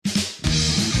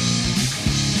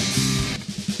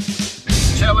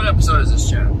Chad, what episode is this,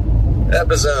 Chad?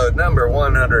 Episode number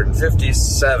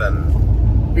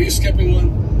 157. Are you skipping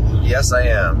one? Yes, I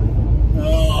am.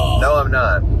 Oh. No, I'm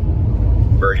not.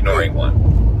 We're ignoring one.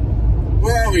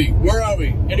 Where are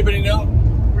we? Anybody know?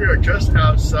 We are just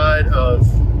outside of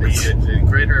the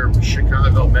greater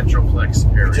Chicago Metroplex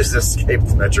area. Just escaped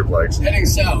Metroplex. Heading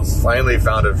south. Finally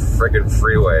found a frickin'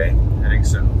 freeway. Heading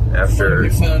south. After We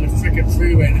found a freaking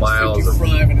freeway and miles it's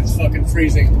 55 and it's fucking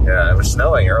freezing. Yeah, it was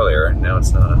snowing earlier. Now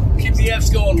it's not. Keep the F's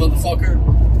going, motherfucker.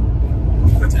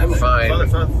 Damn it. Fine.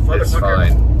 It's Motherfucker.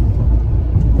 fine.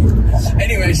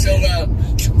 Anyway, so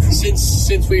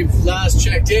since we've last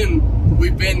checked in,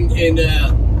 we've been in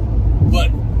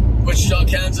Wichita,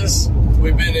 Kansas.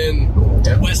 We've been in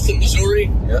Weston, Missouri.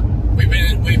 Yep. We've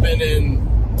been in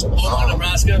Omaha,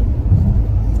 Nebraska.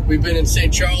 We've been in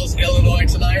St. Charles, Illinois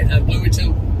tonight, and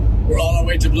Bloomington. We're on our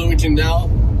way to Bloomington now.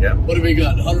 Yeah. What do we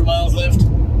got? 100 miles left?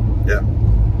 Yeah.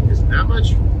 Is it that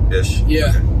much? Ish.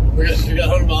 Yeah. We got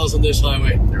 100 miles on this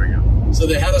highway. There we go. So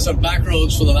they had us on back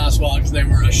roads for the last while because they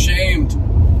were ashamed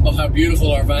of how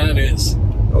beautiful our van is.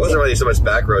 It wasn't really so much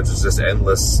back roads, it's just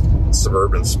endless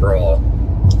suburban sprawl.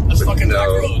 That's But fucking no. back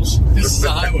roads. This is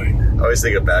the highway. I always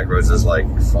think of back roads as like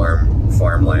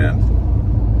farmland.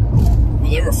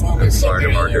 Well, they were farming Farm something to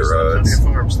out market there. roads. Plenty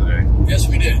of farms today. Yes,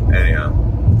 we did. Anyhow.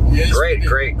 Yes, we did.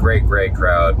 Great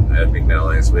crowd at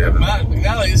McNally's. We haven't. Matt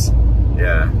McNally's.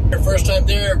 Yeah. Our first time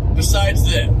there, besides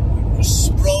the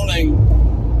sprawling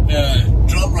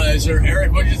drum riser.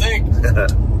 Eric, what do you think? A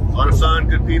lot of fun,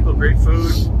 good people, great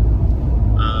food.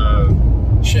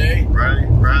 Shay?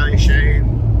 Riley, Shane,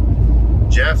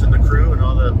 Jeff, and the crew, and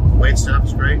all the wait staff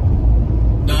is great.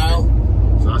 Niall?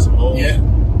 Saw some old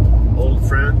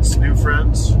friends, new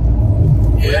friends,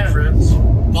 Yeah. great friends.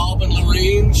 Bob and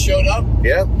Lorene showed up.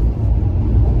 Yeah.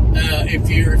 If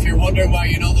you're wondering why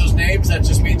you know those names, that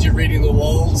just means you're reading the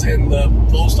walls in the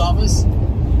post office.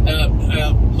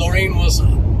 Lorene was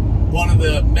one of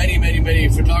the many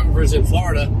photographers in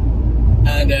Florida,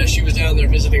 and she was down there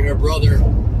visiting her brother.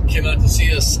 Came out to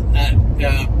see us in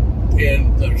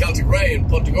the Celtic Ray in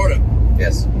Punta Gorda.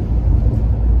 Yes.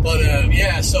 But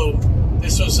so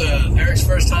this was Eric's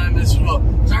first time. This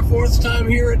was our fourth time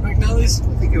here at McNally's.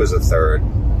 I think it was a third.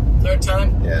 Third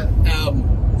time. Yeah.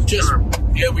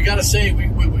 We gotta say we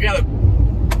gotta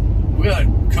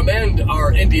commend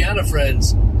our Indiana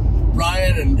friends,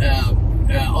 Brian and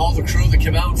all the crew that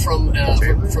came out from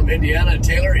Indiana,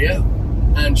 Taylor,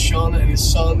 and Sean and his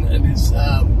son and his.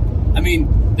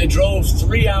 They drove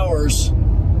 3 hours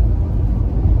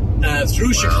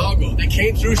through Chicago. They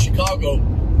came through Chicago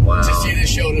to see this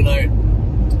show tonight.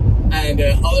 And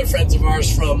other friends of ours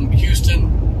from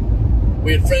Houston.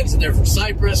 We had friends in there from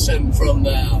Cyprus and from we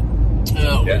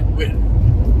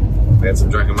had some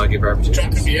Drunken Monkey barbecue.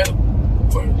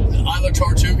 for Isla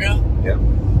Tortuga. Yeah.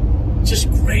 Just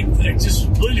great. It's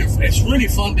really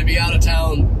fun to be out of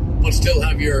town but still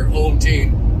have your home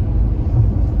team.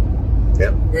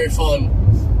 Yeah. Very fun.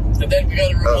 And then we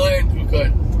got to remind.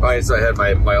 Okay. All right, so I had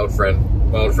my old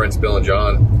friends Bill and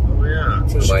John. Oh yeah. From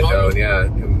Whom I Chicago. know,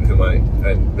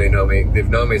 and they know me. They've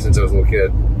known me since I was a little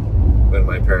kid. When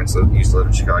my parents used to live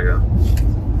in Chicago,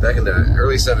 back in the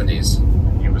early '70s.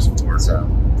 He was 4. So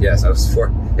yes, I was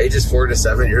ages 4 to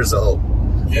 7 years old.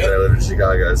 Yeah. When I lived in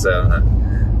Chicago. So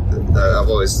I've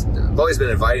always been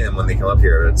inviting them when they come up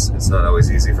here. It's not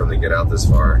always easy for them to get out this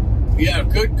far. Yeah,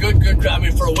 good. I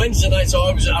mean, for a Wednesday night, so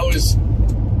I was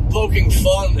poking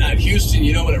fun at Houston.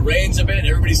 You know, when it rains a bit,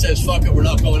 everybody says, "Fuck it, we're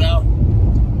not going out."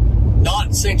 Not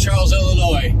in St. Charles,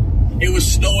 Illinois. It was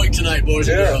snowing tonight, boys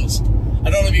and girls. I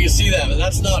don't know if you can see that, but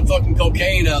that's not fucking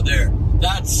cocaine out there.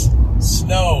 That's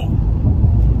snow.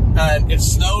 And it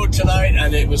snowed tonight,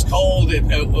 and it was cold. Chad,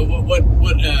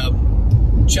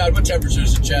 what temperature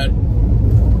is it, Chad?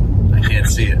 I can't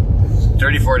see it.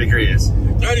 34 degrees.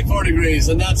 34 degrees,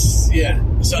 and that's,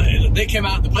 So they came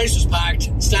out, the place was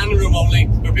packed, standing room only.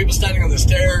 There were people standing on the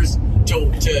stairs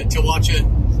to watch it,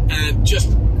 and just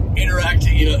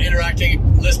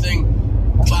interacting, listening,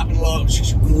 clapping along. It was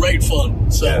just great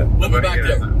fun. So, we'll be back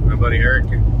there. My buddy Eric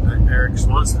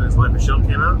Swanson and his wife Michelle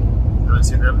came out. I haven't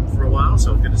seen them for a while,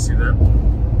 so good to see them.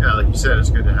 Yeah, like you said, it's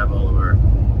good to have all of our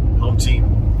home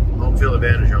field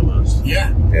advantage almost.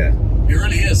 Yeah. Yeah. It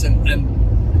really is,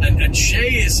 and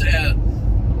Shay is.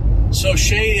 So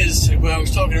Shay is. Well, I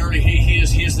was talking earlier.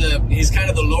 He's kind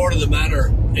of the lord of the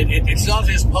manor. It's not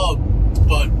his pub,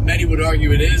 but many would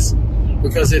argue it is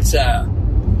because it's.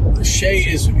 Shay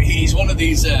is. He's one of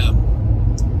these.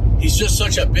 He's just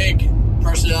such a big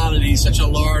personality. He's such a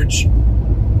large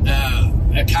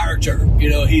character. You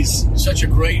know, he's such a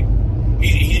great.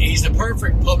 He's the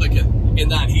perfect publican in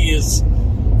that he is.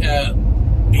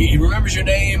 he remembers your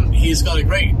name. He's got a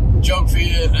great joke for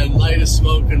you and light as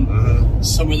smoke and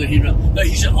somewhere that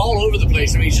he's all over the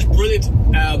place. I mean, he's just brilliant.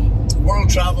 World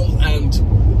travel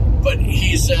but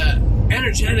he's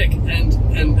energetic and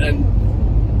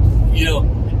you know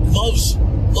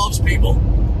loves people.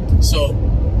 So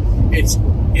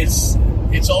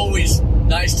it's always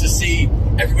nice to see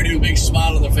everybody with a big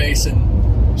smile on their face.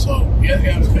 And so yeah,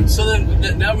 it was good. So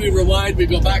then now we rewind, we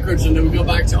go backwards, and then we go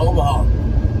back to Omaha,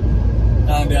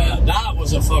 and that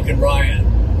was a fucking riot.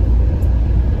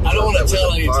 I don't want to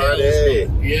tell any tales.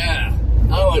 But, yeah,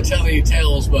 I don't want to tell any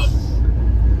tales, but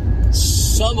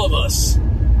some of us.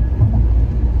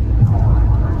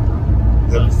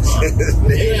 The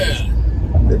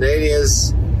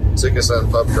Nanias took us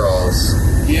on pub crawls.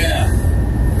 Yeah.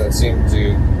 That seemed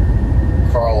to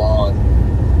crawl on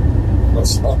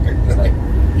much longer than I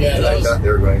thought they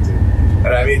were going to. And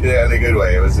I mean, in a good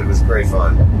way. It was great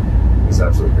fun. It was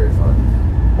absolutely great fun.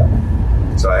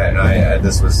 So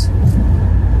this was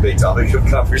a big topic of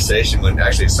conversation when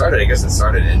actually it started. I guess it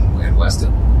started in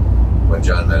Weston when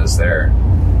John met us there.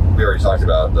 We already talked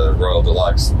about the Royal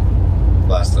Deluxe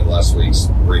last week's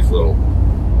brief little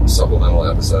supplemental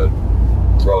episode.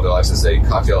 Royal Deluxe is a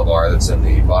cocktail bar that's in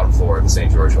the bottom floor of the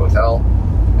St. George Hotel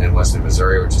in Weston,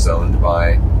 Missouri, which is owned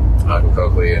by Michael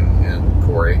Coakley and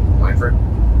Corey Weinford.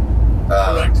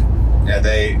 Correct. And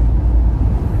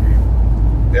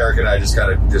Eric and I just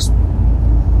kind of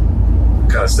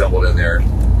stumbled in there.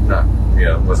 Not,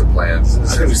 wasn't planned. I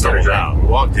think we stumbled out. We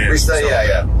walked in.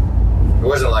 Yeah. It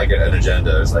wasn't like an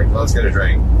agenda. It was like, well, let's get a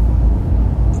drink.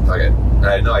 Okay.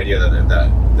 I had no idea that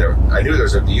I knew there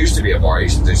used to be a bar. It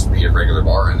used to just be a regular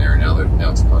bar in there, and now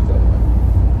it's a cocktail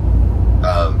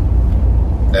bar.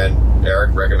 And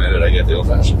Eric recommended I get the old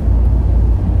fashioned,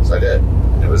 so I did.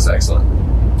 It was excellent.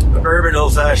 A bourbon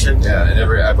old fashioned. Yeah, and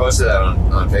I posted that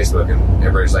on Facebook, and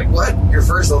everybody's like, "What? Your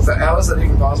first old fashioned? How is that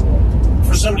even possible?"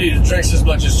 For somebody that drinks as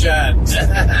much as Chad.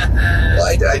 Well,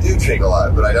 I do drink a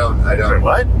lot, but I don't. Wait,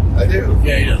 what? I do.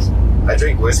 Yeah, he does. I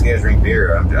drink whiskey. I drink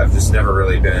beer. I've just never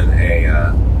really been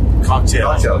a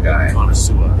cocktail guy.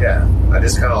 Connoisseur. Yeah, I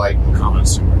just kind of like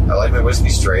connoisseur. I like my whiskey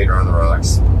straight or on the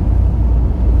rocks.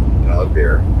 And I love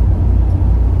beer.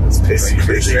 That's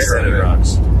basically the straight or on the it.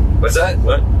 rocks. What's that?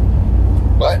 What?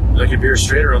 Like your beer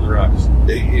straight or on the rocks?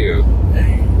 Do you?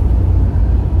 Hey.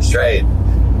 Straight.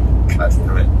 God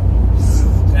damn it.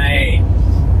 Hey.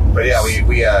 But yeah, we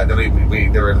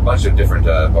there were a bunch of different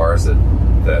bars that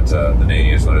the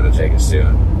Nanias wanted to take us to.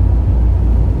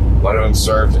 And one of them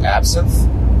served absinthe.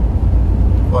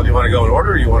 Well, do you want to go in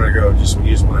order, or you want to go just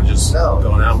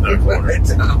going out in that order?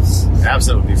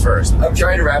 Absinthe would be first. I'm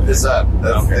trying to wrap this up.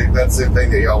 That's the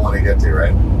thing that y'all want to get to,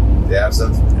 right? The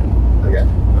absinthe? Okay.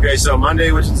 Okay, so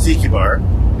Monday was the Tiki Bar.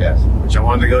 Yes. Which I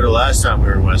wanted to go to last time we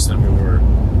were in Weston.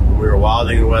 We were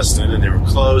wilding in Weston, and they were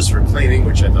closed for cleaning,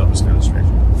 which I thought was kind of strange.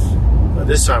 But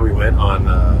this time we went on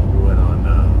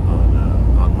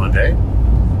Monday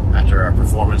after our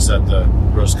performance at the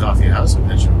Roast Coffee House. I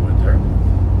mentioned we went there.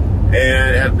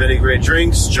 And had many great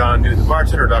drinks. John knew the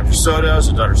bartender, Dr. Soto,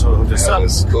 so Dr. Soto hooked us up. That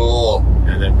was cool.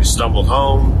 And then we stumbled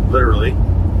home, literally.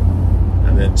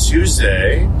 And then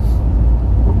Tuesday,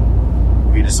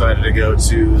 we decided to go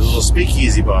to the little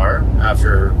speakeasy bar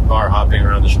after bar hopping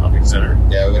around the shopping center.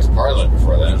 Yeah, we went to Parliament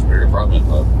before that. It was a bigger Parliament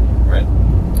Club, right?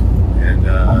 And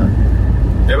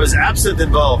there was absinthe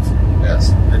involved.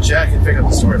 Yes. And Jack can pick up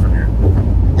the story from here.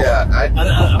 Yeah, I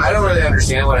don't really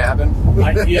understand what happened.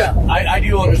 I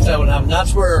do understand what happened.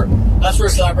 That's where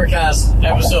Slappercast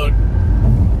episode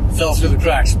fell through the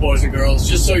cracks, boys and girls.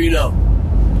 Just so you know,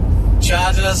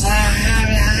 Chad just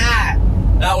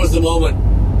that was the moment.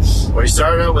 Well, he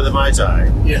started out with a Mai Tai.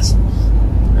 Yes.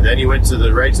 And then he went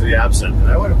right to the absinthe. And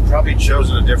I would have probably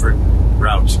chosen a different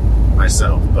route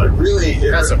myself, but really,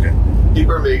 that's okay.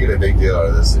 People are making a big deal out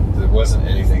of this. There wasn't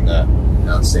anything that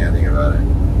outstanding about it.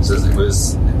 So it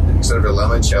was sort of a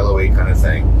limoncello-y kind of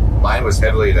thing. Mine was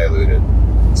heavily diluted,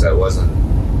 so it wasn't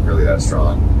really that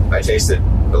strong. I tasted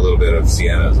a little bit of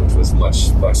Sienna's, which was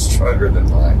much, much stronger than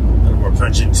mine. A little more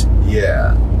pungent.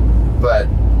 Yeah. But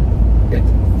it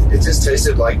just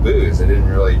tasted like booze. It didn't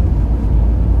really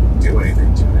do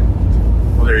anything to me.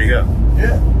 Well, there you go.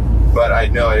 Yeah. But I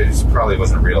know it probably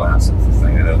wasn't real absinthe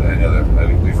thing. I know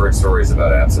that we've heard stories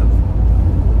about absinthe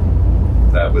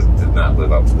that did not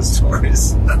live up to the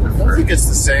stories. I don't think it's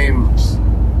the same.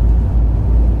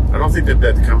 I don't think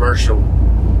that commercial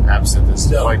absinthe is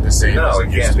quite the same. No, as it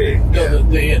can't be. No,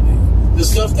 the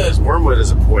stuff that wormwood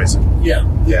is a poison. Yeah.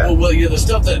 Well, the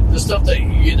stuff that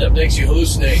makes you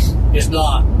hallucinate is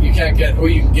not. You can't get, or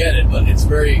you can get it, but it's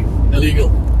very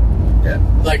illegal. Yeah.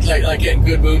 Like getting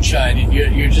good moonshine.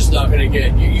 You're just not going to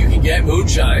get. You can get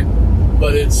moonshine,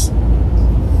 but it's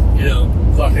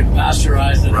fucking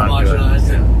pasteurized and homogenized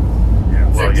and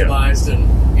victimized and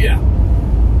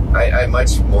I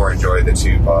much more enjoy the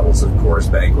 2 bottles of Coors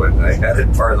Banquet I had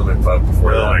at Parliament Pub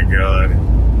before that. Oh my god.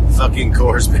 Fucking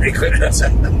Coors Banquet.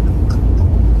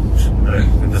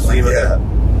 The theme of that.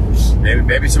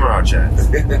 Maybe tomorrow, Chad.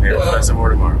 Maybe we'll find some more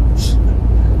tomorrow.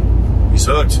 He's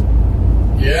hooked.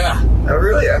 Yeah.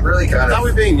 I'm really kind of... How are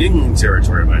we being Yingling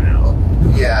territory by now?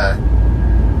 Yeah.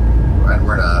 And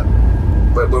we're not.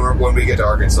 But when we get to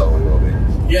Arkansas, we will be.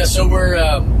 Yeah, so we're...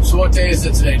 so what day is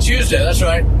it today? Tuesday, that's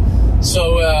right.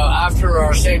 So after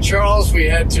our St. Charles, we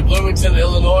head to Bloomington,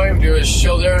 Illinois. We do a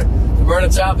show there, the Burn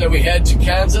It Top. Then we head to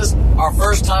Kansas. Our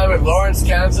first time in Lawrence,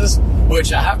 Kansas,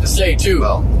 which I have to say, too.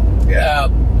 Well, yeah.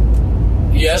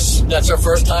 Yes, that's our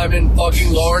first time in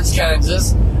fucking Lawrence,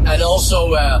 Kansas. And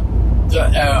also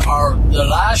the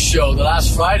last show, the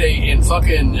last Friday in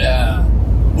fucking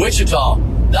Wichita,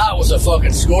 that was a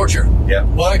fucking scorcher. Yeah.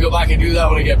 Want to go back and do that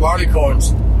when I get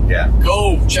barleycorns. Yeah.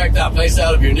 Go check that place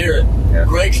out if you're near it. Yeah.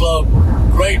 Great club,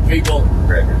 great people.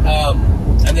 Great.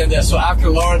 And then so after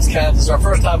Lawrence, Kansas, our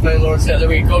first time playing Lawrence, Kansas, then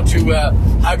we go to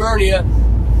Hibernia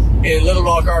in Little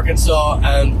Rock, Arkansas,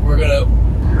 and we're gonna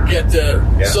get the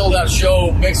sold out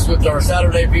show mixed with our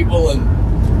Saturday people, and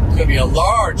it's gonna be a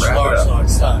large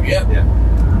time. Yeah.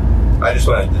 I just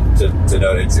wanted to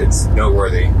note it's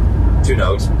noteworthy to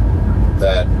note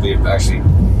that we've actually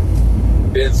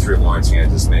been through Lawrence,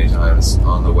 Kansas many times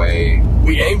on the way.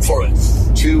 We aim for it.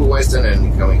 To Weston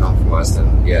and coming home from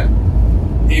Weston, yeah.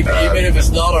 Even if it's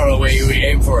not on our way, we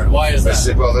aim for it. Why is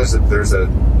that? Well, there's a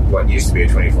what used to be a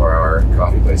 24-hour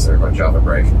coffee place there called Java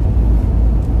Break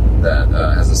that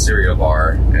has a cereal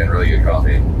bar and really good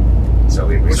coffee. So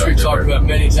which we've talked about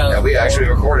many times. Yeah, we actually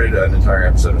recorded an entire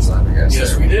episode of Slammer Guys.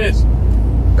 Yes, we did.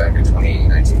 Back in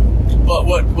 2019. But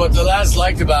what the lads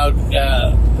liked about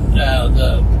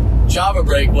the Java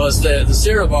Break was the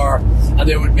cereal bar, and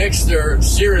they would mix their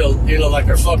cereal, like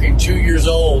they're fucking 2 years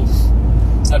old,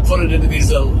 and put it into these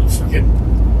little fucking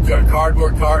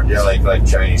cardboard cartons. Yeah, like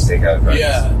Chinese takeout cartons.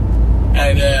 Yeah,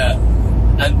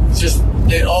 and just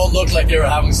they all looked like they were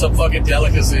having some fucking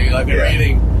delicacy, like they were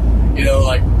eating,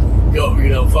 like goat,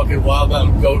 fucking Wild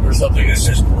Mountain goat or something. It's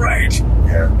just great.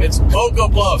 Yeah, it's Cocoa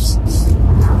Puffs.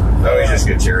 No, we just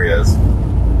get Cheerios.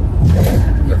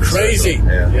 Crazy.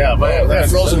 Yeah, but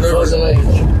Frozen Rivers and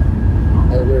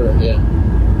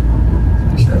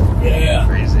yeah.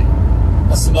 Crazy.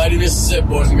 That's the mighty Mississippi,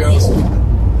 boys and girls.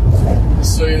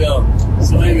 Just so you know.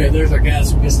 So anyway, there's our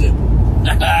gas. We missed it.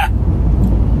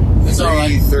 It's all right.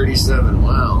 337.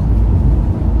 Wow.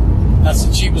 That's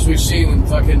the cheapest we've seen in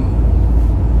fucking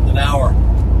an hour.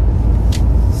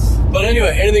 But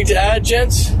anyway, anything to add,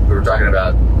 gents? We were talking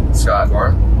about Scott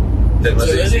Gorham. Thin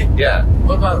Lizzy? Yeah.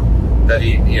 What about him? That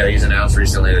he's announced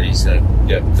recently that he's going to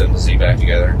get Thin Lizzy back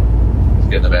together. He's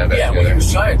getting the band back together. Yeah,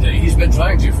 well, he's been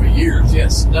trying to for years,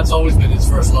 yes. That's always been his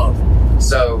first love.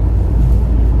 So,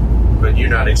 but you're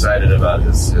not excited about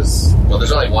his well,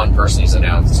 there's only one person he's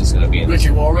announced is going to be in Richie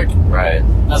Warwick. Right.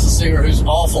 That's a singer who's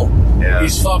awful. Yeah.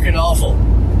 He's fucking awful.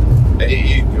 And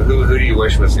who do you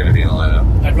wish was going to be in the lineup?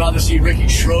 I'd rather see Ricky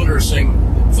Schroeder sing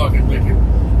than fucking Ricky.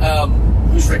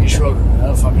 Who's Ricky Schroeder? I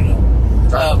don't fucking know.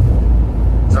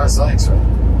 John Sykes,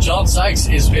 right? John Sykes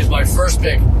is my first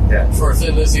pick for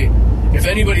Thin Lizzy. If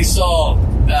anybody saw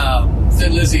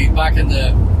Thin Lizzy back in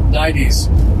the 90s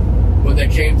when they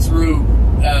came through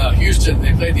Houston,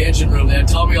 they played the Engine Room. They had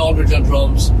Tommy Aldridge on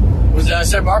drums. Was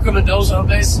that Marco Mendoza on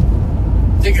bass?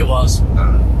 I think it was. I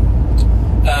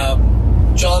don't know.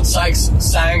 John Sykes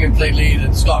sang and played lead,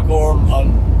 and Scott Gorham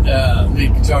on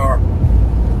lead guitar,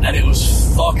 and it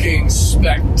was fucking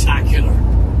spectacular.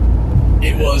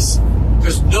 It was,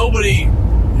 because nobody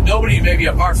maybe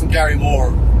apart from Gary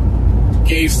Moore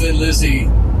gave Thin Lizzy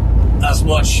as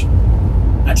much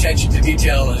attention to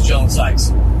detail as John Sykes,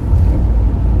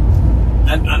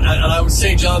 and I would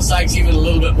say John Sykes even a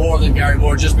little bit more than Gary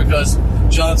Moore, just because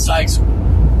John Sykes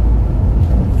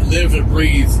lived and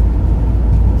breathed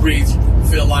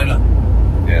Phil Lynott.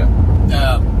 Yeah.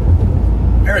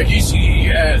 Eric, you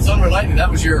Thunder and Lightning.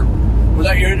 Was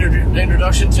that your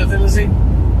introduction to Thin Lizzy?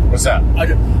 What's that?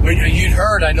 You'd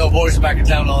heard, I know, Boys Are Back in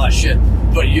Town and all that shit,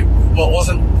 but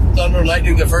wasn't Thunder and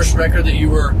Lightning the first record that you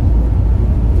were?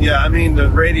 Yeah, I mean, the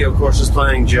radio, of course, was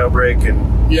playing Jailbreak, and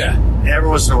every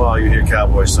once in a while you hear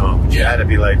Cowboy Song, but you had to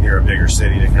be like near a bigger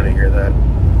city to kind of hear that.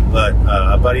 But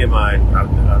a buddy of mine,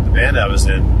 the band I was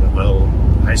in, my little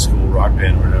high school rock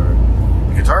band or whatever,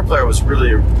 the guitar player was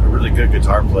really a really good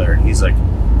guitar player, and he's like,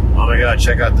 oh my god,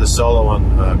 check out this solo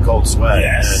on Cold Sweat.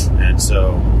 Yes. And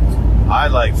so I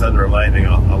like Thunder and Lightning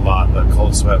a lot, but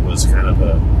Cold Sweat was kind of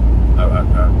a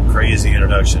crazy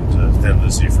introduction to Thin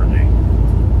Lizzy for me.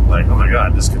 Like, oh my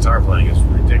god, this guitar playing is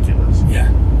ridiculous. Yeah,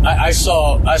 I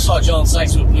saw John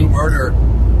Sykes with Blue Murder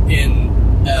in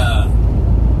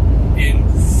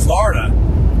Florida,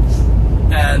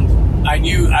 and I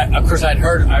knew. Of course, I'd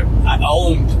heard. I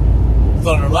owned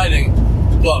Thunder and Lightning,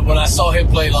 but when I saw him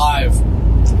play live,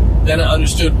 then I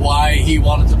understood why he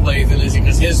wanted to play Thin Lizzy,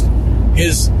 because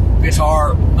his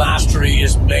guitar mastery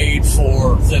is made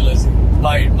for Thin Lizzy,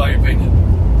 my opinion.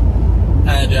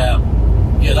 And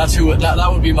yeah, that's who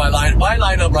that would be my line. My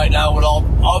lineup right now would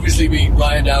obviously be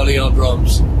Ryan Downey on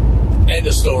drums. End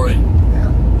of story.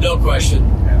 Yeah. No question.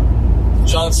 Yeah.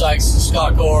 John Sykes,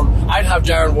 Scott Gorham. I'd have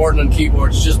Darren Warden on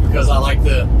keyboards just because I like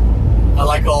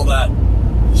all that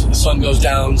Sun Goes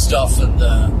Down stuff and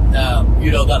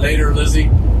that later Lizzy.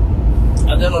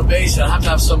 And then on bass, I'd have to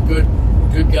have some good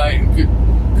guy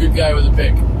with a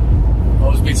pick.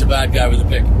 Always beats a bad guy with a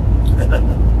pick.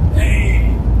 Hey.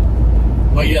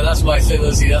 But yeah, that's my Thin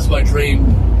Lizzy. That's my dream.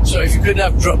 So if you couldn't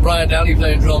have Brian Downey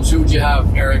playing drums, who would you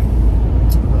have, Eric?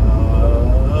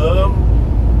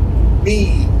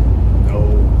 Me.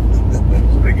 No. That's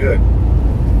pretty good. I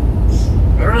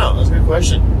don't know. That's a good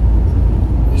question.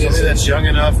 Somebody that's young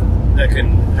enough, that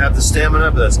can have the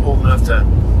stamina, but that's old enough to,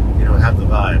 have the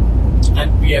vibe.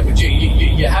 And yeah, but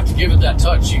you have to give it that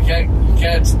touch. You can't.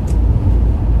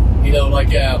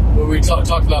 When we talked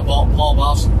about Paul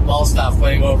Ballstaff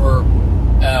playing over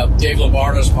Dave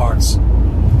Lombardo's parts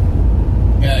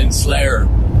in Slayer.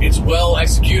 It's well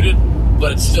executed,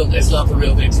 but it's not the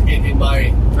real thing in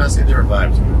my. That's a different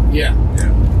vibe to it. Yeah.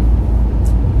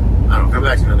 I don't know. Come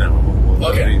back to me on that one.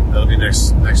 Okay. That'll be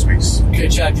next week's. Okay,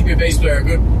 Chad, give me a bass player.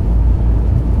 Good.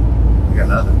 I got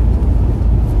nothing.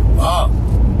 Ah.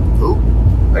 Who?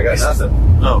 I got nothing.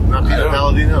 Oh, not Peter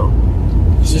Palladino.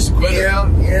 He's just a quitter.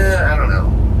 Yeah, I don't know.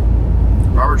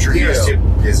 Robert Trujillo.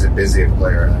 He's too busy a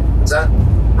player. What's that?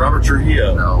 Robert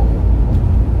Trujillo. No.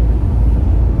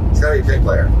 He's got to be a pick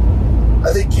player.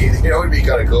 I think it would be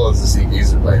kind of cool to see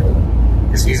Geezer play with him.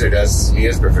 Because Geezer he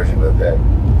is proficient with that.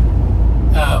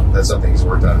 That's something he's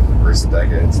worked on in recent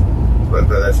decades. But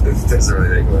that doesn't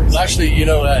really take place. Actually,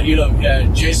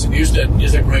 Jason Houston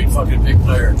is a great fucking pick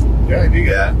player. Yeah, he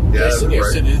got. Yeah, Jason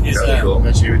Houston is cool. I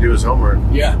bet you would do his homework.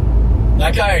 Yeah.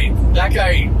 That guy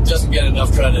doesn't get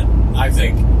enough credit, I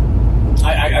think.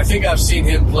 I think I've seen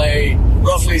him play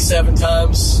roughly 7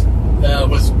 times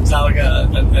with Metallica,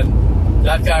 and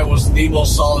that guy was the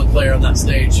most solid player on that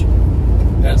stage.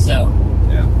 Hands down.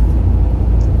 Yeah.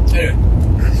 Anyway,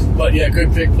 but yeah,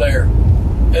 good pick player.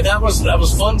 And that was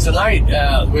fun tonight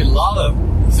with a lot of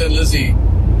Thin Lizzy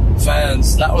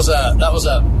fans. That was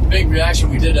a big reaction.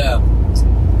 We did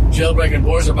Jailbreak and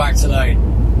Boys Are Back tonight,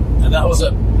 and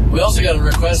we also got a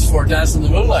request for Dance in the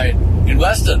Moonlight in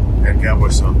Weston. And Cowboy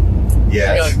Song. Yes.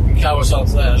 I got a Cowboy Song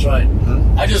tonight, that's right.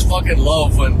 Mm-hmm. I just fucking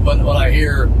love when I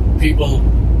hear people,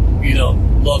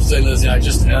 love Thin Lizzy. I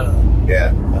don't know.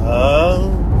 Yeah.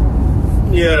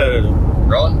 Yeah.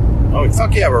 Rolling? Oh,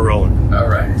 fuck yeah, we're rolling. All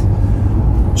right.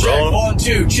 Check, 1,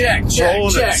 2, check.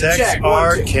 Rolling check. Sex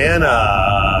Arcana.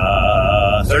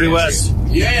 30 West.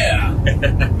 Yeah.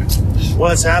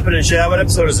 What's happening, Chad? What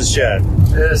episode is this, Chad?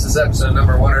 This is episode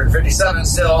number 157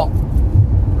 still.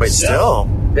 Wait, still?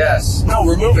 Yes. No,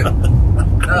 we're moving.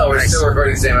 No, we're still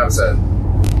recording the same episode.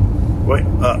 Wait,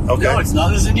 okay. No, it's not.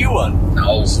 There's a new one.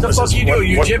 No. What the fuck you do?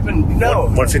 You jipping? No.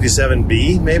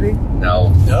 157B, maybe?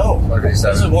 No. No.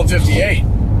 157. This is 158.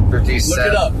 57. Look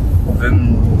it up.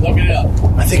 Then Look it up.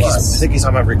 I think he's talking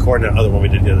about recording that other one we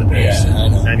did the other day. Yeah, I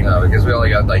know. Anyway. No, because we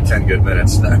only got like 10 good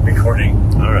minutes not recording.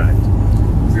 All right.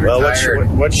 We Well,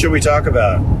 what should we talk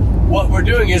about? What we're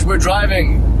doing is we're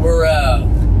driving. We're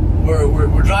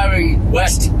driving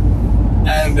west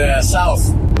and south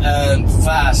and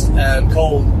fast and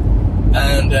cold,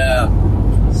 and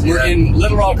we're in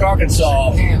Little Rock,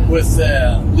 Arkansas, with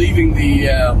leaving the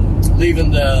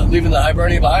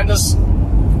Hibernia behind us,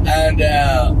 and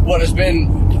what has been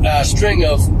a string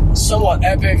of somewhat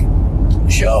epic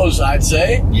shows, I'd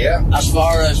say. Yeah. As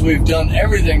far as we've done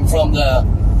everything from the,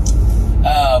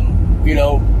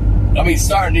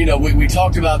 starting, we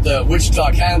talked about the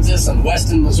Wichita, Kansas and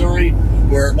Weston, Missouri,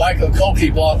 where Michael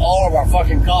Kolke bought all of our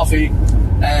fucking coffee,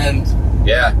 and,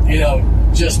 yeah.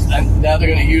 and now they're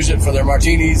going to use it for their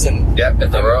martinis and at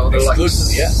the Royal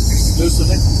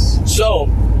exclusively. So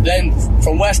then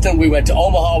from Weston we went to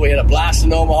Omaha. We had a blast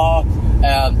in Omaha.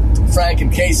 Frank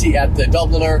and Casey at the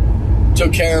Dubliner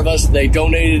took care of us. They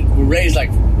donated. We raised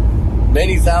like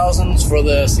many thousands for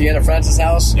the Sienna Francis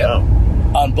House. Yeah.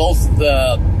 On both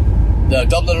the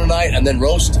Dubliner night and then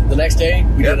roast the next day.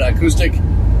 We did an acoustic.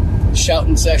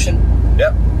 shouting session.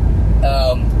 Yep.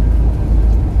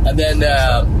 And then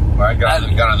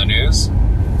got on the news.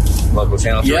 Local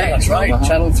Channel 3. Yeah, that's right.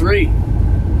 Channel 3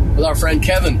 with our friend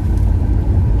Kevin.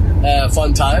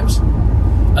 Fun times.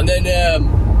 And then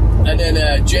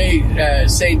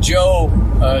St. Jay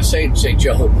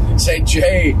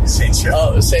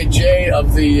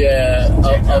of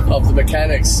the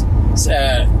mechanics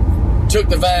took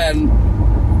the van,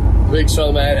 big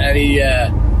strong man, and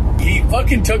he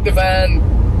fucking took the van,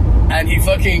 and he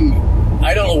fucking,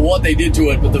 I don't know what they did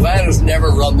to it, but the van has never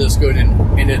run this good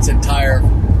in its entire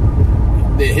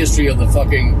the history of the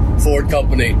fucking Ford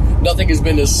company. Nothing has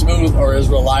been as smooth or as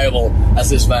reliable as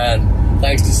this van,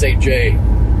 thanks to St. Jay.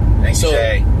 Thanks,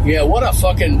 Jay. Yeah, what a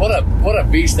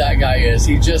beast that guy is.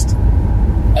 He just,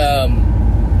 the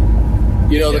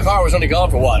car was only gone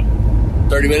for what,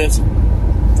 30 minutes?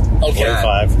 Okay,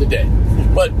 45 the day.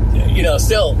 But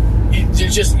still,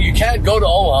 you can't go to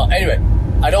Omaha anyway.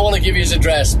 I don't want to give you his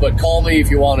address, but call me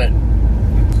if you want it.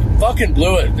 Fucking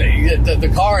blew it. The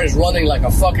car is running like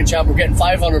a fucking champ. We're getting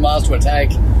 500 miles to a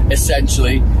tank,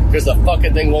 essentially, because the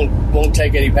fucking thing won't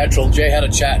take any petrol. Jay had a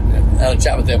chat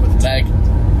with them with the tank.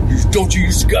 Don't you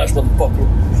use the gas,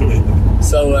 motherfucker.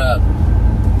 So,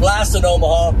 blast in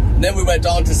Omaha. And then we went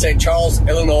on to St. Charles,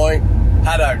 Illinois.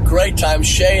 Had a great time.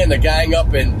 Shay and the gang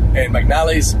up in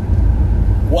McNally's.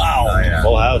 Wow. Oh, yeah.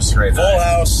 Full house. Great Full night.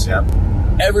 house. Yep.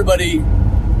 Everybody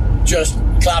just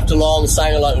clapped along,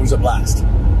 sang along. It was a blast.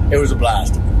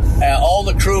 All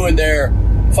the crew in there,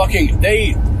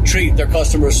 they treat their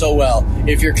customers so well.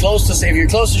 If you're close to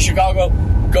Chicago,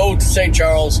 go to St.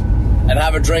 Charles and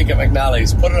have a drink at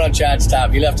McNally's. Put it on Chad's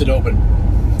tab. He left it open.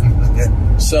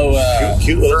 So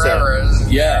cute little town.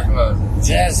 Yeah.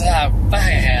 Just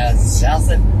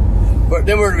something. But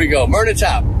then where do we go? Myrna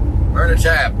Tap.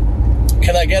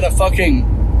 Can I get a fucking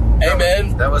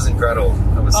amen? That was incredible.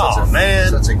 That was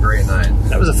such a great night.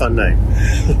 That was a fun night.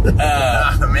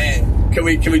 Man. Can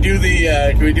we do the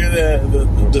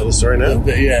Tell the story now?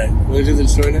 Can we do the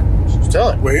story now? Just tell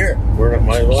it. We're here. We're at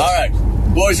my All right.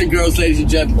 Boys and girls, ladies and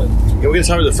gentlemen. Yeah, we're going to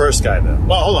start with the first guy, though.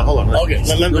 Well, hold on. Okay.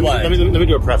 Let me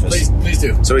do a preface. Please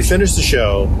do. So we finished the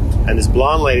show, and this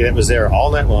blonde lady that was there all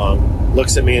night long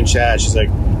looks at me and Chad. She's like,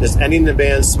 "Does any of the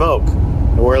band smoke?"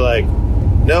 And we're like,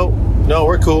 No,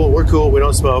 we're cool. We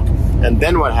don't smoke." And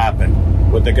then what happened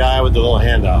with the guy with the little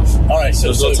handoff? All right. So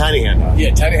little tiny handoff.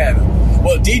 Yeah, tiny handoff.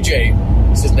 Well, DJ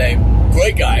is his name.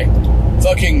 Great guy.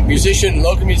 Fucking musician,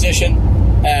 local musician.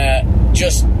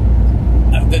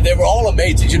 They were all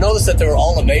amazed. Did you notice that they were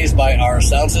all amazed by our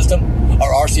sound system,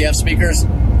 our RCF speakers?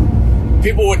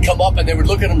 People would come up and they would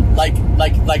look at them like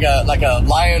a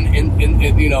lion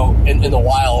in the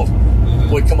wild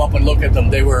would come up and look at them.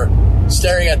 They were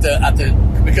staring at the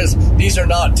because these are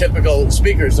not typical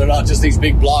speakers. They're not just these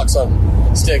big blocks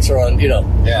on sticks or on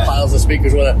piles of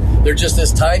speakers. Whatever. They're just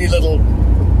this tiny little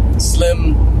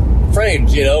slim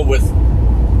frames, with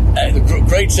a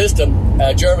great system,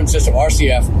 German system,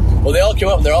 RCF. Well, they all came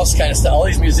up and they're all kind of all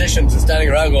these musicians are standing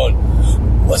around going,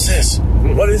 "What's this?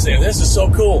 What is it? This is so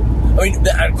cool." I mean,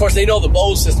 of course, they know the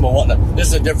Bose system and whatnot. This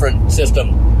is a different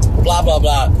system. Blah blah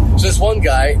blah. So this one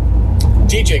guy,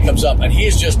 DJ, comes up and he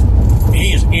is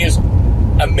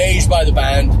amazed by the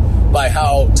band, by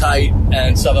how tight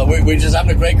and stuff. We're just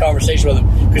having a great conversation with him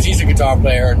because he's a guitar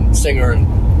player and singer and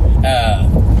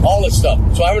all this stuff.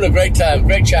 So having a great time,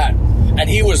 great chat, and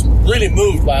he was really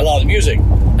moved by a lot of the music.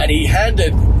 And he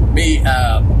handed me,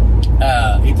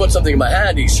 he put something in my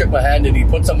hand. He shook my hand and he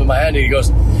put something in my hand and he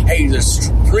goes, "Hey,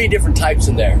 there's 3 different types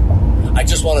in there. I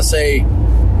just want to say,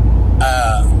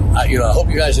 I hope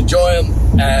you guys enjoy them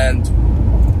and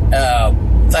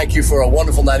thank you for a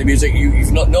wonderful night of music.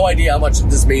 You've no idea how much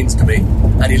this means to me."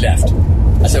 And he left.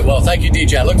 I said, "Well, thank you,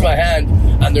 DJ." I looked at my hand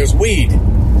and there's weed.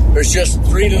 There's just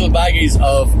 3 little baggies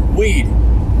of weed.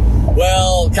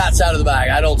 Well, cat's out of the bag.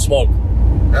 I don't smoke.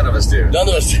 None of us do,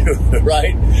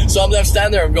 right? So I'm left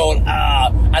standing there. I'm going,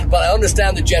 but I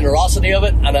understand the generosity of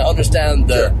it, and I understand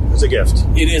Sure. It's a gift.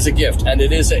 It is a gift, and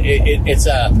it is it's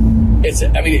a it's a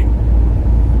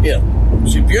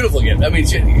beautiful gift. I mean,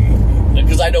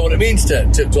 because I know what it means to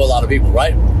a lot of people,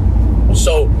 right?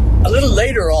 So a little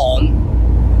later on,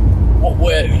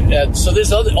 so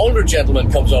this other older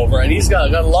gentleman comes over, and he's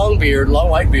got a long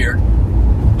white beard,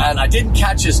 and I didn't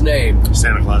catch his name.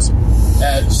 Santa Claus.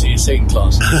 Satan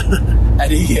Claus.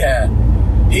 And he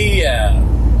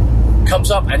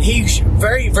comes up and he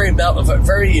very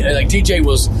like DJ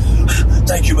was,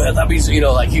 "Thank you, man." That means he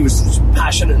was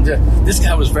passionate. And this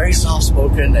guy was very soft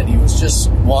spoken and he was just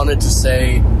wanted to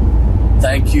say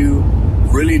thank you.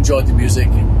 Really enjoyed the music.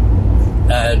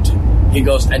 And he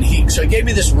goes so he gave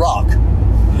me this rock.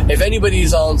 if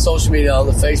anybody's on social media, on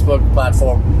the Facebook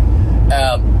platform,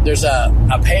 there's a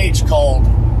page called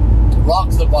Rock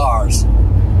the Bars.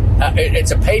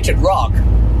 It's a page at Rock,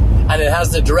 and it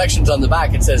has the directions on the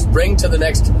back. It says, bring to the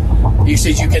next... You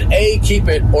said you can A, keep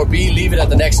it, or B, leave it at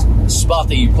the next spot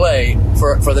that you play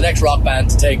for the next rock band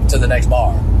to take to the next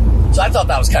bar. So I thought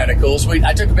that was kind of cool. So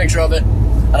I took a picture of it,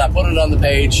 and I put it on the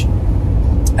page,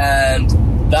 and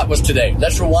that was today.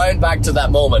 Let's rewind back to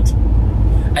that moment.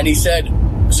 And he said...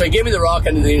 So he gave me the rock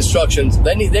and the instructions.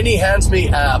 Then he hands me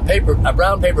a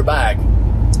brown paper bag,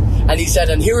 and he said,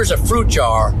 "And here is a fruit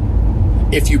jar.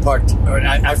 If you part,"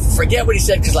 I forget what he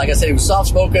said, because, like I said, he was soft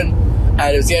spoken,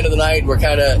 and it was the end of the night. We're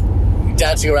kind of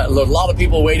dancing around. A lot of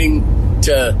people waiting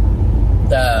to,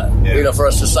 for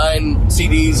us to sign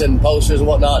CDs and posters and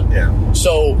whatnot. Yeah.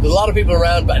 So there's a lot of people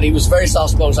around, and he was very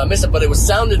soft spoken. So I missed it, but it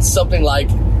sounded something like,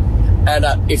 "And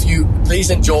if you please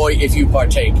enjoy, if you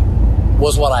partake,"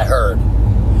 was what I heard.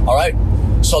 All right,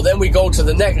 so then we go to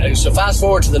the next. So fast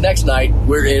forward to the next night.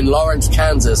 We're in Lawrence,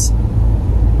 Kansas.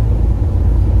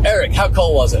 Eric, how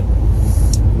cold was it?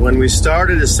 When we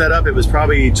started to set up, it was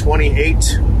probably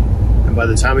 28, and by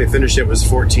the time we finished, it was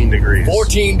 14 degrees.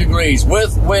 14 degrees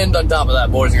with wind on top of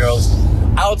that, boys and girls.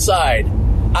 Outside,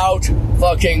 out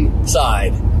fucking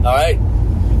side. All right.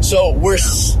 So we're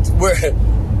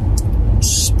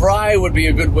spry would be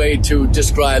a good way to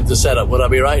describe the setup. Would I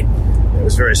be right? It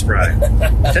was very spry.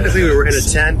 Technically, we were in a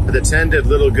tent, but the tent did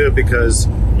little good because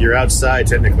you're outside,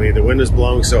 technically. The wind was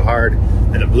blowing so hard,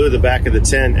 and it blew the back of the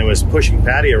tent and was pushing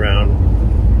Patty around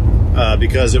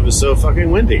because it was so fucking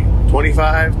windy.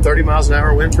 25, 30 miles an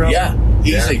hour wind, probably. Yeah,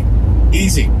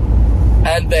 easy.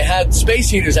 And they had space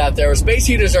heaters out there. Space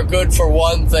heaters are good for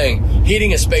one thing,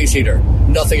 heating a space heater,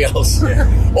 nothing else. Yeah.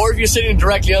 Or if you're sitting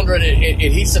directly under it,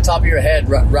 it heats the top of your head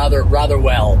rather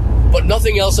well, but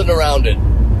nothing else around it.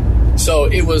 So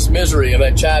it was misery. I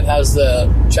mean, Chad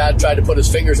tried to put his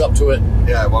fingers up to it.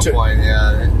 Yeah, at one point,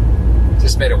 yeah. It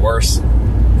just made it worse.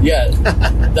 Yeah.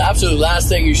 The absolute last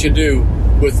thing you should do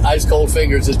with ice cold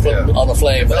fingers is put on a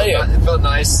flame. It felt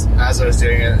nice as I was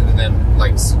doing it, and then,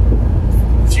 like,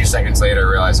 a few seconds later,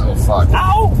 I realized, oh, fuck.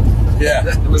 Ow! Yeah.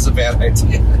 It was a bad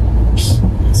idea.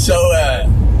 So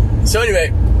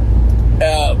anyway,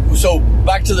 so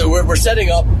back to we're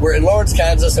setting up. We're in Lawrence,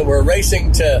 Kansas, and we're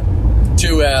racing to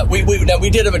we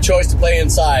did have a choice to play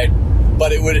inside,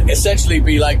 but it would essentially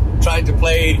be like trying to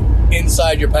play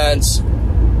inside your pants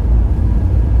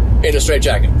in a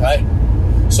straitjacket, right?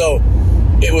 So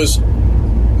it was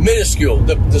minuscule.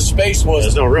 The space was...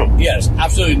 There's no room. Yes,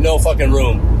 absolutely no fucking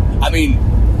room. I mean,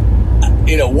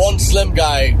 one slim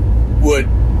guy would,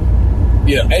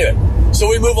 anyway. So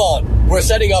we move on. We're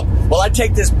setting up. Well, I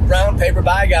take this brown paper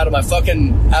bag out of my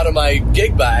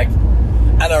gig bag,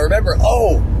 and I remember,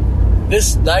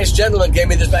 this nice gentleman gave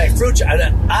me this bag of fruit. And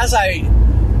as I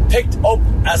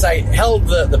held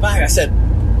the bag, I said,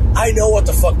 I know what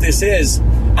the fuck this is.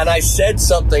 And I said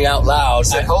something out loud. You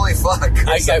said, holy fuck.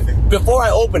 Before I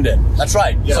opened it. That's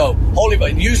right. Yeah. So, holy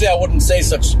fuck. Usually I wouldn't say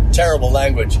such terrible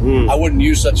language. I wouldn't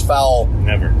use such foul.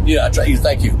 Never. Yeah,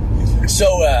 thank you.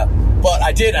 So, but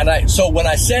I did. So when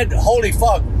I said, holy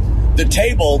fuck, the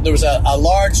table, there was a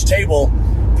large table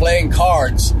playing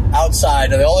cards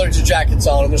outside, and they all had their jackets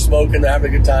on, and they're smoking, they're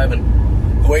having a good time,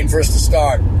 and waiting for us to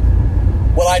start.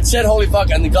 Well, I'd said holy fuck,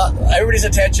 and they got everybody's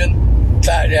attention,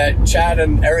 Chad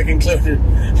and Eric included,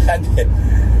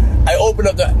 and I opened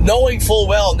up knowing full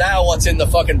well now what's in the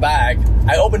fucking bag.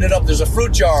 I opened it up, there's a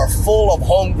fruit jar full of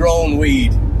homegrown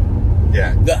weed.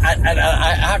 Yeah. And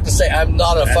I have to say, I'm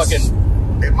not a fucking...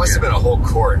 It must have been a whole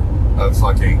quart of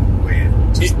fucking weed.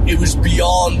 It was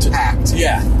beyond... Packed.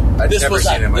 Yeah. This was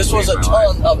a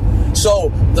ton of...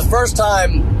 So, the first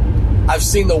time I've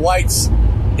seen the whites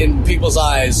in people's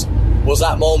eyes was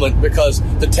that moment, because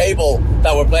the table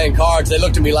that were playing cards, they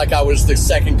looked at me like I was the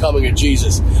second coming of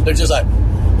Jesus. They're just like...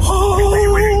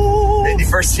 Oh. And the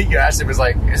first thing you asked them was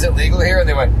like, is it legal here? And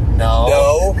they went,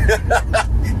 no.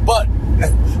 But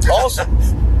also,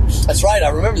 that's right, I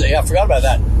remember that. Yeah, I forgot about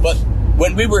that. But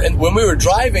when we were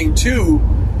driving to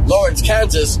Lawrence,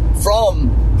 Kansas from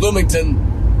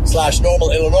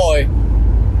Bloomington/Normal, Illinois,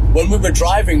 when we were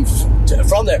driving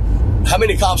from there, how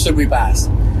many cops did we pass?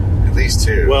 At least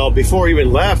 2. Well, before we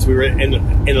even left, we were in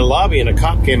the lobby, and a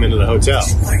cop came into the hotel.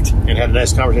 Right. And had a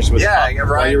nice conversation with the cop. Yeah, right.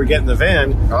 While you were getting the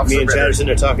van, Officer me and Chad were sitting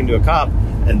there talking to a cop,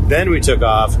 and then we took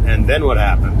off, and then what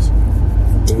happened?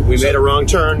 We made a wrong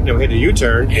turn, and we had a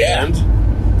U-turn, and...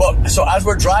 But, so as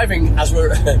we're driving, as we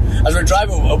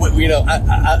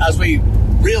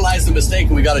realized the mistake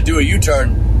and we got to do a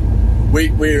U-turn,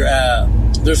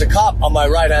 there's a cop on my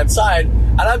right-hand side,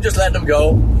 and I'm just letting him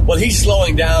go. Well, he's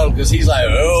slowing down because he's like,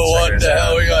 oh, what the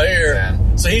hell we got here? Yeah.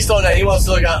 So he's slowing down. He wants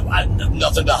to look out.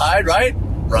 Nothing to hide, right?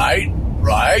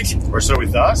 Right. Or so we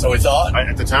thought.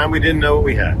 At the time, we didn't know what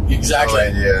we had. Exactly. No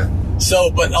idea.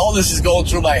 So, but all this is going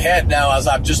through my head now as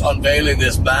I'm just unveiling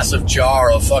this massive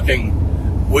jar of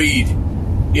fucking weed,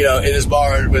 you know, in his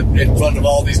bar in front of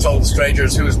all these total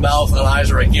strangers whose mouth and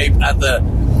eyes are agape at the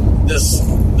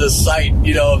sight,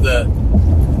 you know,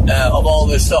 of all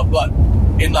this stuff. But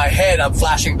in my head, I'm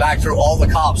flashing back through all the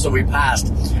cops that we passed,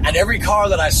 and every car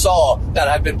that I saw that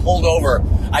had been pulled over.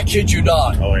 I kid you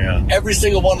not. Oh yeah. Every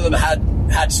single one of them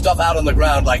had stuff out on the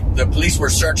ground, like the police were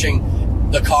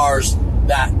searching the cars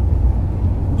that,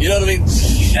 you know what I mean?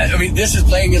 I mean, this is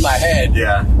playing in my head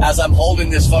as I'm holding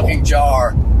this fucking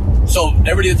jar. So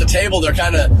everybody at the table, they're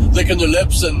kind of licking their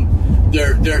lips, and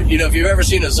they're you know, if you've ever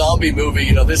seen a zombie movie,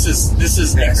 you know, this is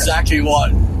exactly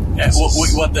what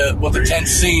the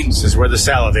tense scene. This is where the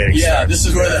salivating starts. This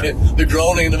is where the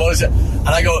groaning and the moaning. And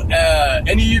I go,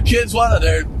 any of you kids want it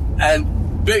there? And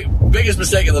biggest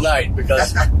mistake of the night,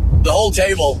 because the whole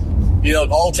table, you know,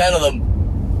 all 10 of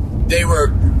them, they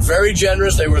were very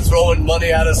generous. They were throwing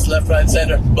money at us left, right,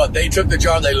 center, but they took the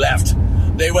jar and they left.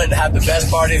 They went and had the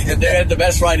best party. They had the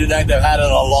best Friday night they've had in a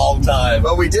long time.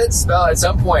 Well, we did smell at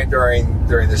some point during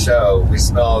the show. We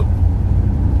smelled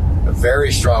a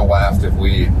very strong waft of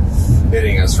weed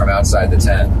hitting us from outside the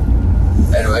tent.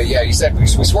 And yeah, you said we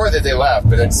swore that they left,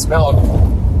 but it smelled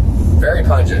very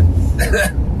pungent.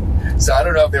 So I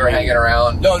don't know if they were hanging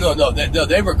around. No,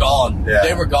 they were gone. Yeah.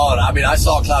 They were gone. I mean, I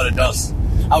saw a cloud of dust.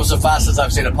 I was the fastest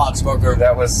I've seen a pot smoker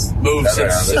move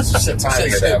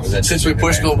since we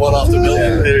pushed one off the building.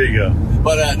 Yeah. There you go.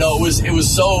 But no, it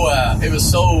was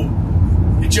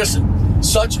just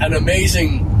such an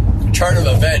amazing turn of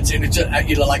events, and it just,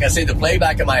 you know, like I say, the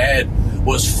playback in my head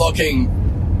was fucking.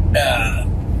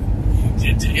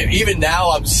 Even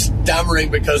now, I'm stammering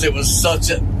because it was so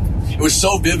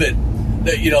vivid.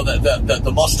 That, you know,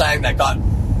 the Mustang that got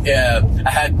I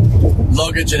had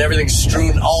luggage and everything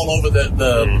strewn all over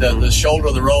the shoulder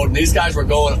of the road, and these guys were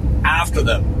going after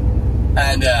them.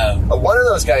 And one of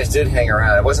those guys did hang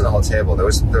around. It wasn't the whole table. There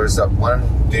was one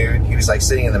dude. He was like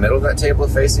sitting in the middle of that table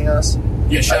facing us.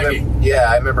 Yeah, Shaggy.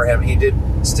 I remember him. He did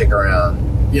stick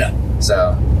around. Yeah. So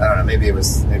I don't know. Maybe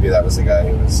that was the guy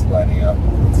who was lining up.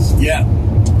 Yeah,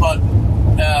 but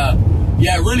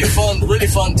really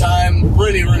fun time.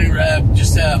 Really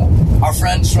just our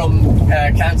friends from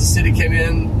Kansas City came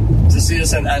in to see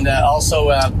us, and also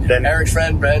Eric's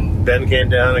friend Ben. Ben came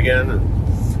down again.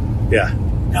 Yeah.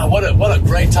 God, what a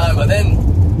great time! And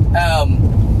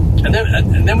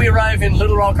then we arrive in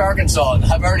Little Rock, Arkansas, in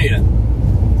Hibernia,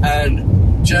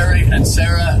 and Jerry and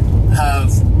Sarah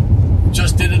have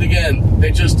just did it again.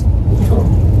 They just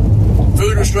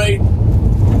food was great.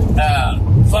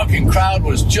 Fucking crowd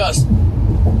was just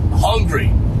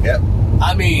hungry. Yep.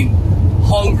 I mean,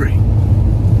 hungry.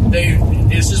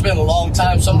 This has been a long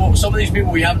time. Some of these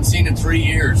people we haven't seen in 3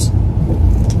 years.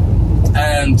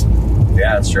 And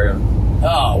yeah, it's true.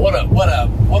 Oh, what a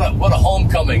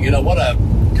homecoming! You know, what a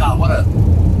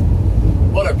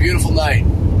beautiful night.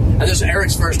 And this is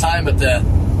Eric's first time at the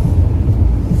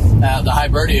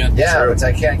Hibernia. Yeah, which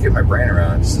I can't get my brain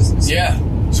around. Yeah.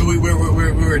 So we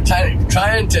were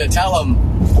trying to tell him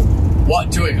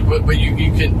what to, but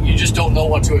you just don't know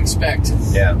what to expect.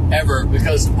 Yeah. Ever,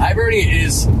 because Hibernia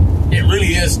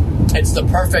it's the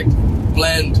perfect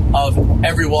blend of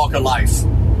every walk of life.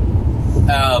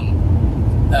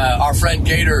 Our friend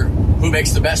Gator, who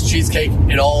makes the best cheesecake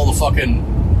in all the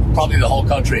probably the whole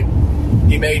country,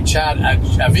 he made Chad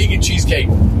a vegan cheesecake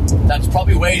that's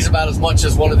probably weighs about as much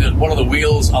as one of the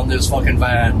wheels on this fucking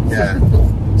van. Yeah.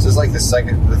 This is like the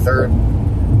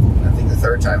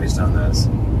third time he's done this.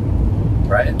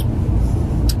 Right?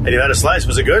 And you had a slice.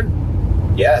 Was it good?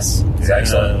 Yes. It's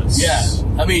excellent. Yeah.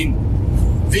 I mean,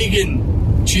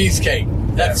 vegan cheesecake.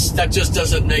 That just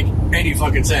doesn't make any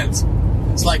fucking sense.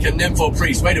 It's like a nympho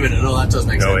priest. Wait a minute. No, that doesn't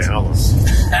make sense.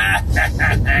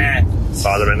 Yeah.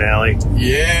 Father and Allie.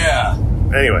 Yeah.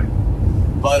 Anyway.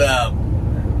 But,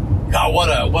 God, we're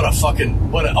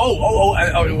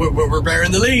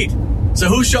bearing the lead. So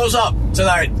who shows up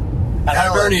tonight at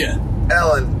Hibernia?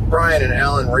 Brian and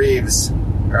Ellen Reeves.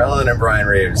 Or Ellen and Brian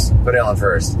Reeves. Put Ellen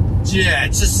first. Yeah,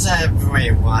 just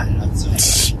wait, what?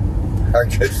 Our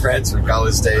good friends from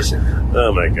College Station.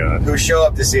 Oh my God. Who show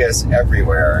up to see us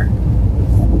everywhere.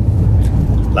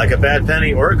 Like a bad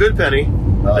penny or a good penny.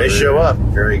 They show up.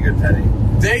 Very good penny.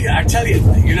 I tell you,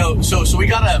 you know, so we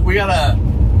got a,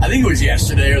 I think it was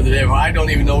yesterday or the day before. I don't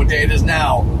even know what day it is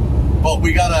now. But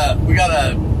we got a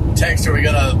text or we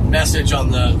got a message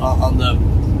on the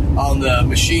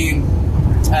machine,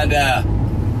 and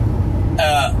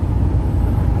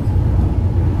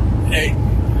Hey,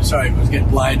 sorry, I was getting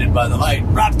blinded by the light.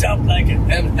 Wrapped up like it.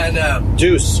 And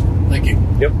Juice. thank you.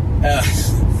 Yep.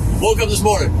 Woke up this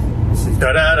morning.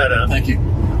 Da-da-da-da. Thank you.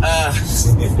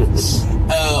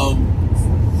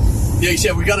 Yeah, you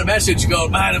said we got a message going,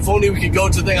 man, if only we could go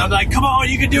to the thing. I'm like, come on,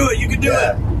 you can do it. You can do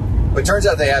it. But it turns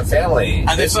out they have family.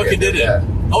 And they fucking did it. Yeah.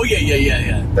 Oh, yeah.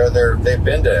 They've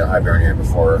been to Hibernia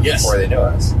before. Yes. Before they knew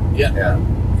us. Yeah.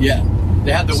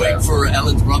 They had to wait for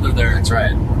Ellen's brother there. That's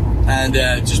right. And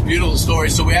just beautiful story.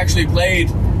 So we actually played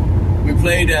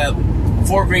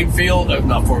 4 Greenfields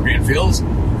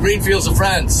of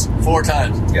France 4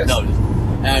 times. Yes. No,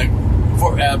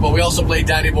 but we also played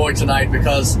Danny Boy tonight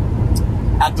because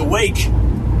at the wake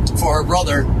for her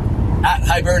brother at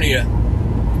Hibernia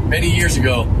many years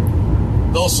ago,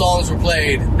 those songs were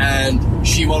played and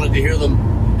she wanted to hear them,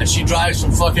 and she drives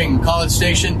from fucking College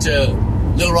Station to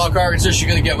Little Rock, Arkansas. She's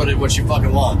gonna get what she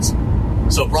fucking wants.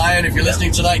 So Brian, if you're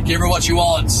listening tonight, give her what she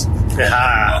wants.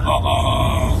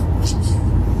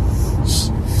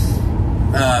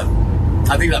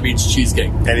 I think that means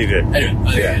cheesecake. And he did.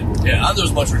 Anyway, and there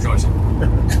was much rejoicing.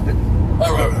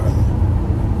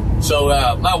 So,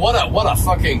 man, what a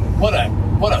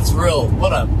thrill!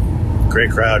 What a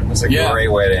great crowd. It's a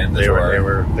great way to end the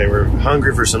tour. They were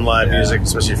hungry for some live music,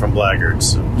 especially from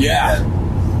Blackguards. So. Yeah.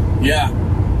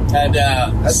 And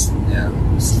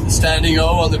Standing O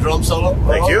on the drum solo.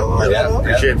 Thank you.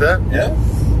 Appreciate that. Yeah.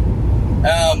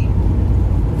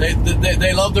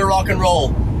 They love their rock and roll,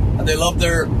 and they love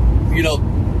their,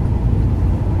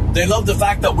 they love the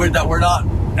fact that we're not,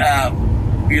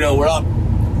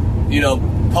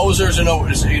 posers and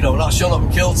not showing up in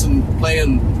kilts and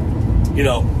playing,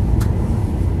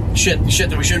 shit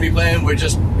that we shouldn't be playing. We're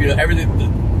just, everything.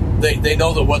 They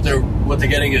know that what they're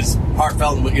getting is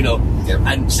heartfelt,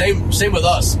 and same with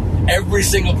us. Every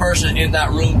single person in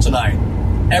that room tonight,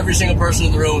 every single person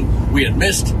in the room we had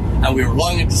missed and we were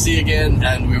longing to see again,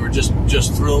 and we were just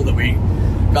thrilled that we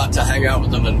got to hang out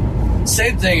with them. And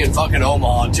same thing in fucking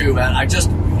Omaha too, man. I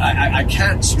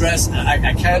can't stress.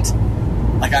 I can't.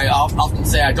 Like I often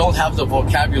say, I don't have the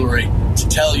vocabulary to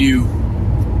tell you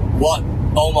what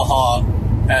Omaha,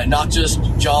 not just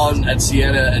John and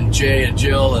Sienna and Jay and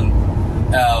Jill and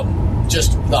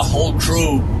just the whole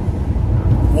crew,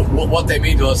 what they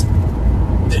mean to us.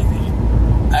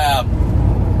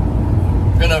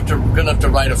 Gonna have to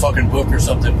write a fucking book or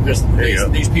something, because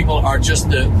these people are just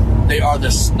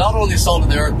not only the salt of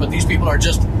the earth, but these people are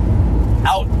just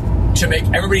out to make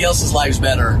everybody else's lives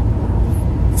better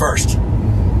first.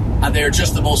 And they're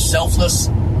just the most selfless,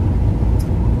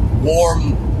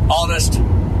 warm, honest,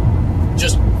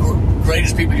 just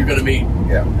greatest people you're going to meet.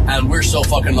 Yeah. And we're so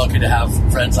fucking lucky to have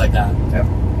friends like that. Yeah.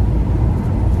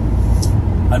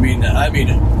 I mean it.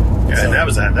 Yeah, so, and that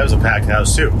was a packed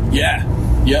house too. Yeah,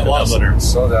 it was. Dubliner.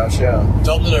 Sold out, yeah.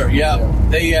 Dubliner, yeah.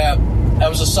 They that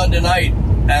was a Sunday night,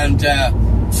 and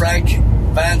Frank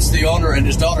Vance, the owner, and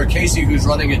his daughter Casey, who's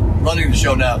running the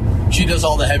show now, she does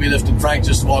all the heavy lifting. Frank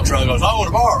just walks around and goes, I own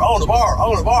a bar, I own a bar, I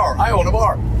own a bar, I own a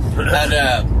bar.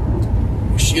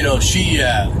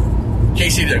 And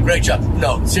Casey did a great job.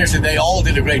 No, seriously, they all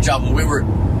did a great job, and we were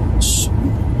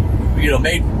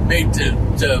made to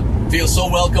feel so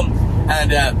welcome.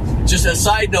 And just a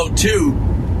side note too,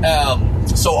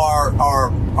 so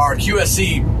our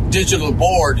QSC digital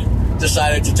board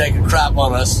decided to take a crap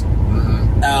on us.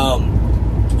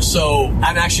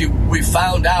 And actually we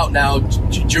found out now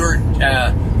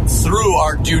through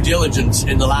our due diligence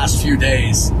in the last few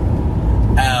days,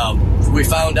 we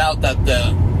found out that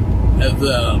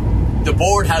the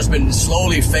board has been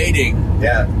slowly fading.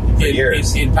 Yeah, for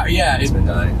years. It's been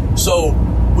dying. So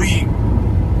we,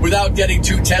 without getting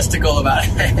too testicle about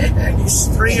it, he's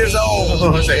 3 years old.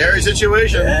 Oh, it's a hairy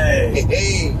situation.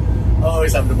 Hey. Oh,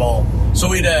 he's having the ball. So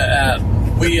we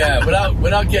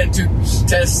without getting too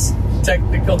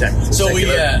technical. So we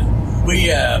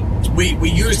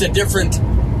used a different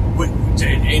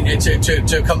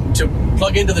to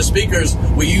plug into the speakers.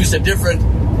 We used a different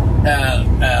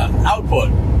output,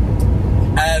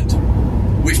 and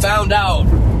we found out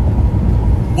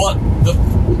what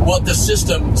the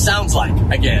system sounds like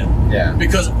again. Yeah.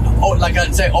 Because like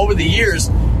I'd say, over the years,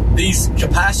 these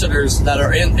capacitors that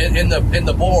are in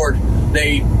the board,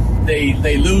 they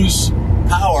lose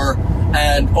power,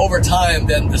 and over time,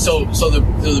 then so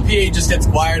the PA just gets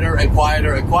quieter and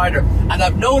quieter and quieter. And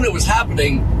I've known it was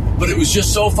happening, but it was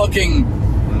just so fucking.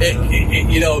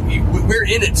 We're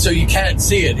in it, so you can't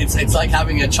see it. It's like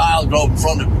having a child grow up in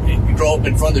front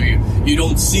of you. You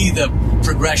don't see the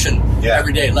progression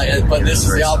every day. But this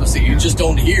is the opposite. You just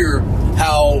don't hear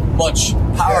how much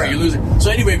power you're losing. So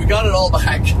anyway, we got it all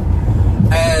back,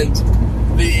 and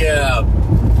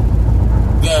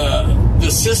the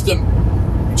system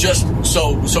just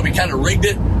so we kind of rigged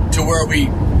it to where we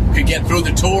could get through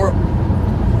the tour,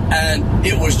 and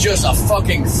it was just a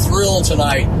fucking thrill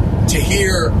tonight to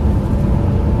hear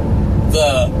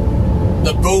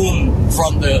the boom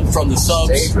from the subs.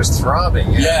 The stage was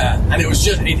throbbing. Yeah, and it was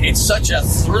just it's such a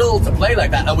thrill to play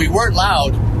like that. And we weren't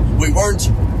loud, we weren't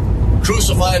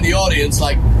crucifying the audience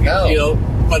like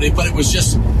but it was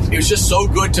just so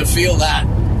good to feel that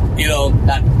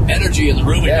that energy in the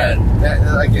room again.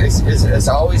 Like it's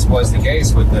always was the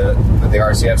case with the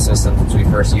RCF system which we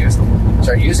first used.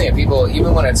 Started using it, people,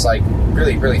 even when it's like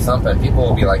really, really thumping, people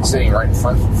will be like sitting right in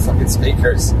front of the fucking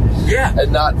speakers,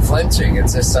 and not flinching.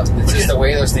 It's just something. It's just the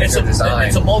way those things are designed.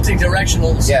 It's a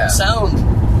multi-directional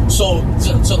sound. So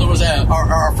there was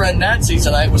our friend Nancy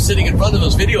tonight was sitting in front of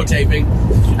us videotaping,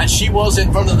 and she was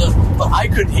in front of but I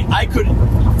could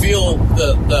feel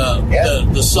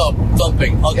the sub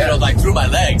thumping, like through my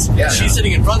legs. Yeah, she's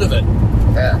sitting in front of it.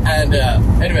 Yeah. And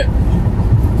anyway,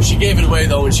 she gave it away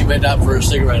though when she went out for a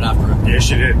cigarette after it. Yeah,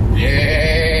 she did.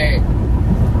 Yeah.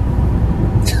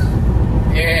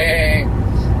 Yeah.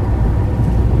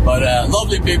 But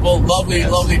lovely people,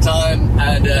 lovely time,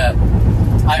 and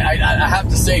I have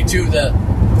to say too, the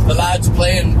lads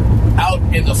playing out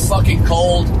in the fucking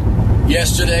cold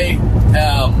yesterday.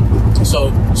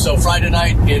 So Friday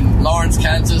night in Lawrence,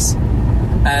 Kansas,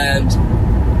 and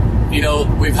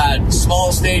we've had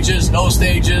small stages, no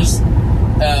stages,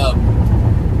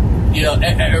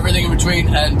 everything in between,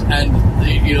 and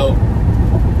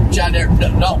Chad,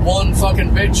 not one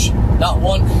fucking bitch, not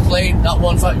one complaint, not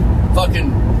one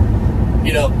fucking.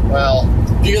 Well,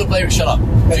 if you're gonna play, shut up.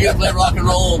 If you're gonna play rock and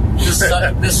roll, this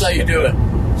is how you do it.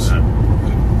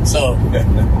 So,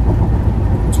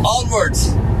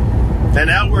 onwards and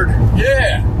outward.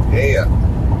 Yeah.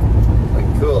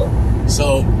 Like, cool.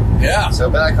 So, yeah. So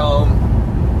back home.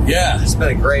 Yeah. It's been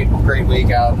a great week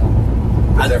out.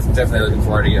 I'm definitely looking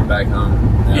forward to getting back home.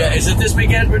 Yeah. Is it this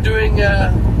weekend we're doing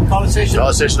College Station?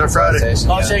 College Station on Friday.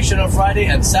 College Station on Friday,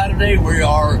 and Saturday we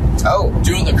are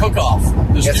doing the cook-off.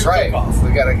 That's right. Cook-off.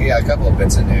 We got a couple of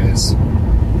bits of news.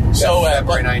 So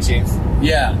February 19th.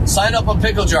 Yeah. Sign up on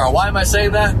Pickle Jar. Why am I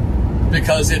saying that?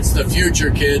 Because it's the future,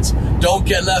 kids. Don't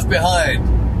get left behind.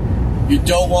 You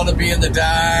don't want to be in the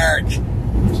dark.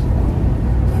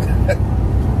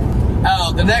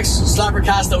 The next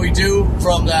Slappercast that we do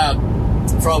from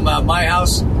my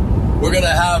house, we're gonna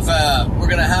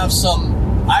have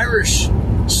some Irish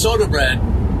soda bread,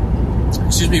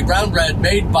 brown bread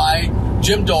made by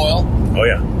Jim Doyle. Oh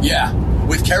yeah. Yeah,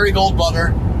 with Kerrygold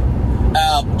butter.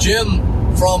 Jim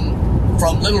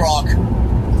from Little Rock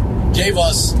gave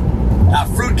us a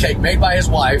fruitcake made by his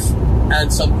wife, and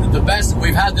the best.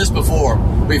 We've had this before.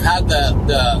 We've had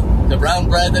the brown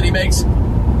bread that he makes.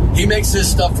 He makes this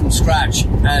stuff from scratch,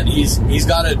 and he's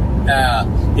got it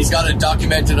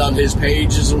documented on his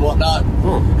pages and whatnot.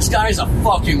 This guy's a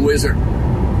fucking wizard.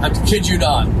 I kid you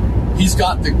not. He's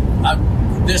got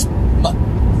this.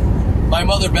 My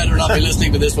mother better not be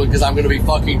listening to this one because I'm going to be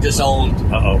fucking disowned.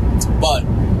 But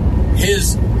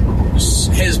his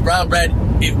brown bread,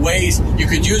 it weighs. You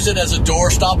could use it as a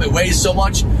doorstop. It weighs so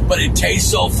much, but it tastes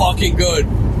so fucking good.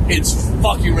 It's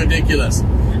fucking ridiculous.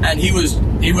 And he was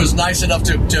nice enough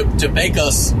to make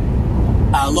us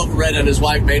look red, and his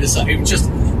wife made us. It just,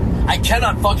 I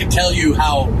cannot fucking tell you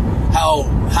how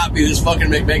happy this fucking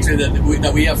makes me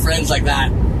that we have friends like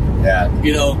that. Yeah.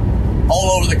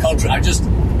 All over the country.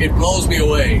 It blows me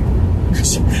away.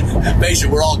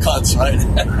 Basically, we're all cunts, right?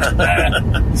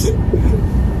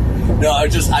 No, I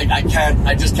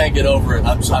just can't get over it.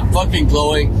 I'm fucking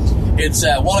glowing. It's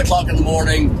 1 o'clock in the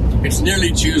morning. It's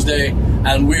nearly Tuesday,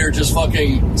 and we're just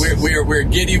fucking. We're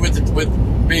giddy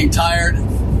with being tired.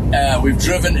 We've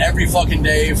driven every fucking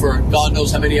day for God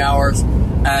knows how many hours,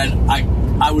 and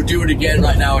I would do it again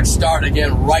right now and start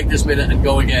again right this minute and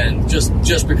go again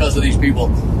just because of these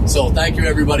people. So thank you,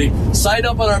 everybody. Sign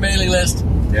up on our mailing list.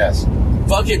 Yes.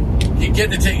 Fucking, you get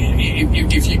the ticket.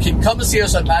 If you can come and see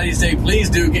us on Paddy's Day, please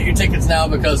do get your tickets now,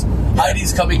 because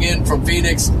Heidi's coming in from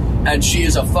Phoenix, and she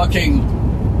is a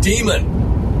fucking demon.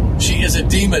 She is a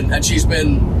demon, and she's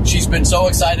been so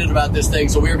excited about this thing.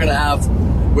 So we're gonna have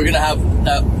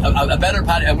a better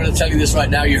Paddy. I'm gonna tell you this right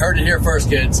now. You heard it here first,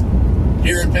 kids.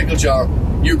 Here in Pickle Jar,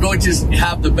 you're going to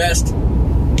have the best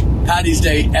Paddy's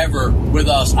Day ever with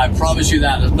us. I promise you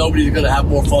that. There's nobody that's gonna have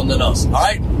more fun than us. All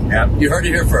right? Yeah. You heard it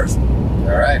here first.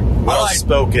 All right. Well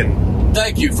spoken.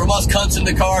 Thank you. From us cunts in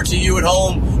the car to you at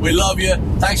home, we love you.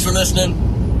 Thanks for listening.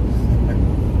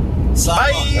 Slap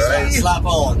on. All right. Slap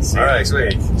on. All right,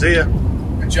 sweet. See ya.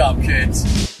 Good job,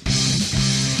 kids.